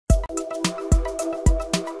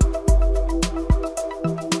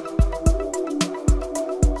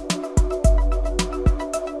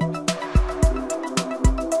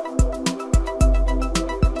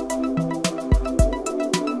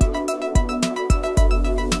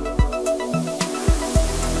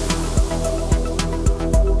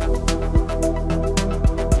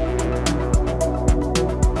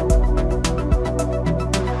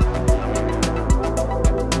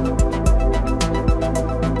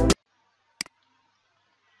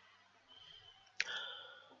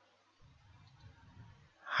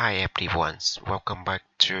Hi everyone, welcome back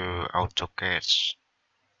to AutoCAD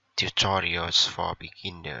tutorials for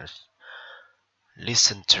beginners.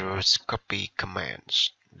 Listen to copy commands.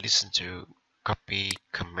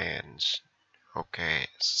 Okay,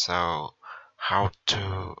 so how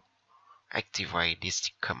to activate this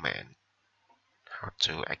command?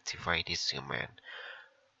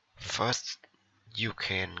 First, you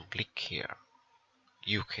can click here.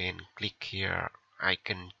 I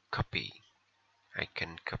can copy.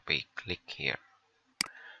 Click here.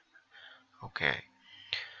 Okay.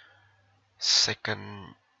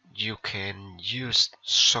 Second, you can use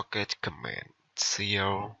socket command.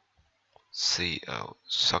 Co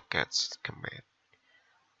sockets command.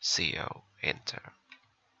 Co enter.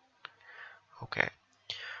 Okay.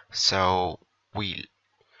 So we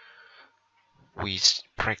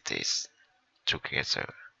practice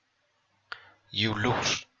together. You look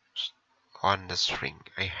on the string.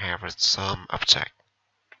 I have some object.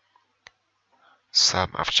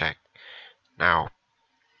 Now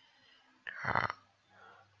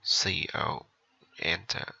CO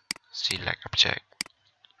enter. Select object.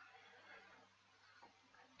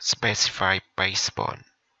 Specify base bond.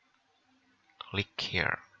 Click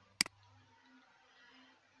here.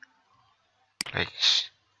 Click.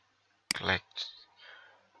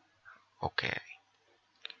 Okay.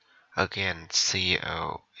 Again,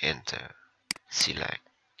 CO enter. Select.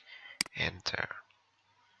 Enter.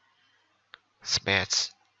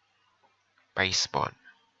 Specify base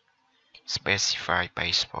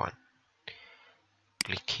bond.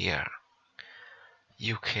 Click here.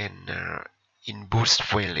 You can input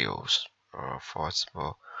values for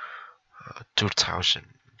example 2000.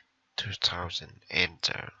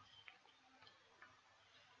 Enter.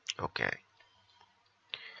 Okay.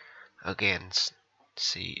 Again,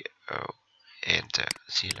 CO enter.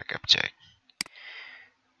 Select object.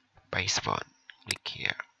 Base bond. Click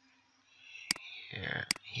here.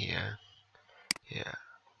 Here.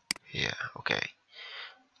 Okay.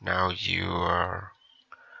 Now you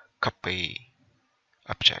copy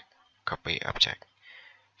object.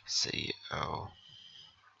 CO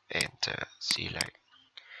enter. Select.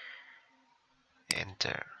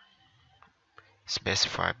 Enter.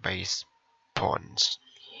 Specify base points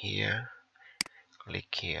here.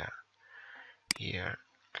 Click here.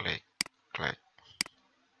 Click.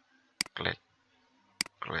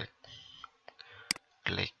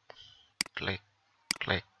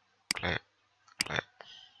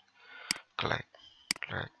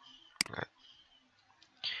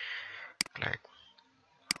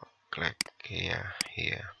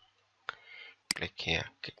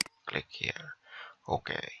 Click here.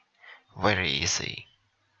 Okay, very easy.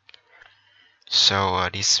 So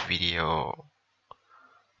this video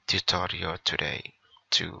tutorial today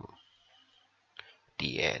to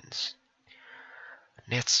the end.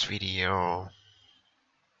 Next video,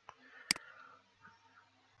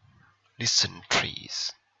 listen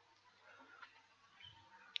trees,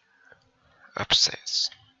 offset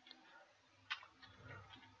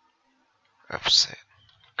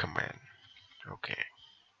command. Okay,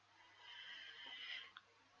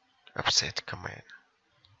 offset command.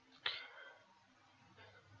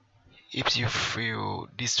 If you feel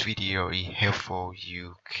this video is helpful,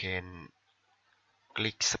 you can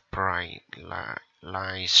click subscribe,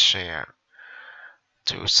 like, share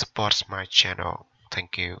to support my channel.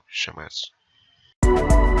 Thank you so much.